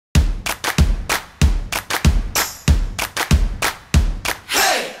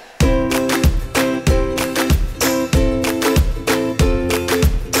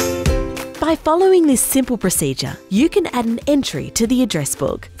By following this simple procedure, you can add an entry to the address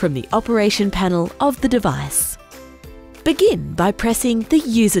book from the operation panel of the device. Begin by pressing the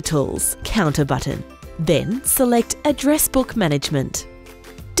User Tools Counter button. Then select Address Book Management.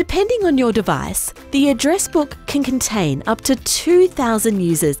 Depending on your device, the address book can contain up to 2,000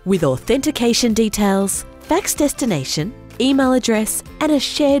 users with authentication details, fax destination, email address, and a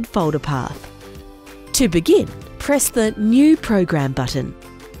shared folder path. To begin, press the New Program button.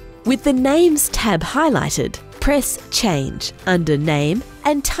 With the Names tab highlighted, press Change under Name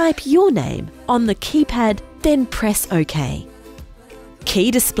and type your name on the keypad, then press OK.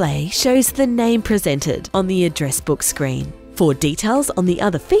 Key display shows the name presented on the address book screen. For details on the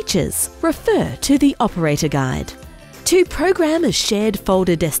other features, refer to the operator guide. To program a shared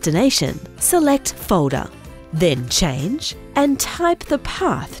folder destination, select Folder, then Change and type the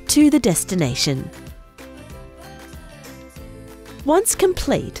path to the destination. Once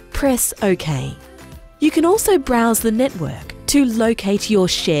complete, press OK. You can also browse the network to locate your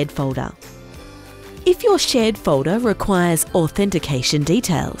shared folder. If your shared folder requires authentication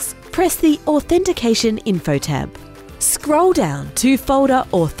details, press the Authentication Info tab. Scroll down to Folder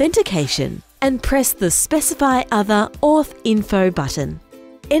Authentication and press the Specify Other Auth Info button.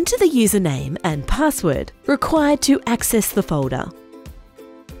 Enter the username and password required to access the folder.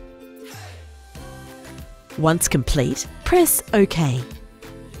 Once complete, press OK.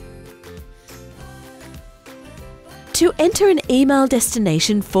 To enter an email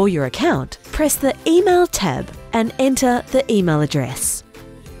destination for your account, press the Email tab and enter the email address.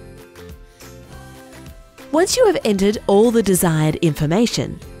 Once you have entered all the desired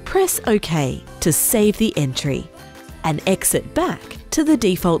information, press OK to save the entry and exit back to the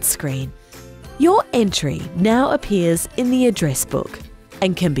default screen. Your entry now appears in the address book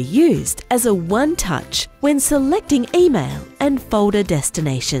and can be used as a one-touch when selecting email and folder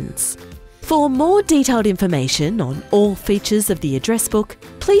destinations. For more detailed information on all features of the address book,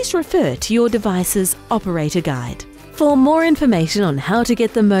 please refer to your device's operator guide. For more information on how to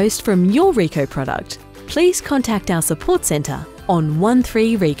get the most from your Ricoh product, please contact our support centre on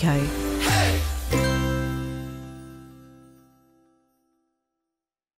 13 Ricoh.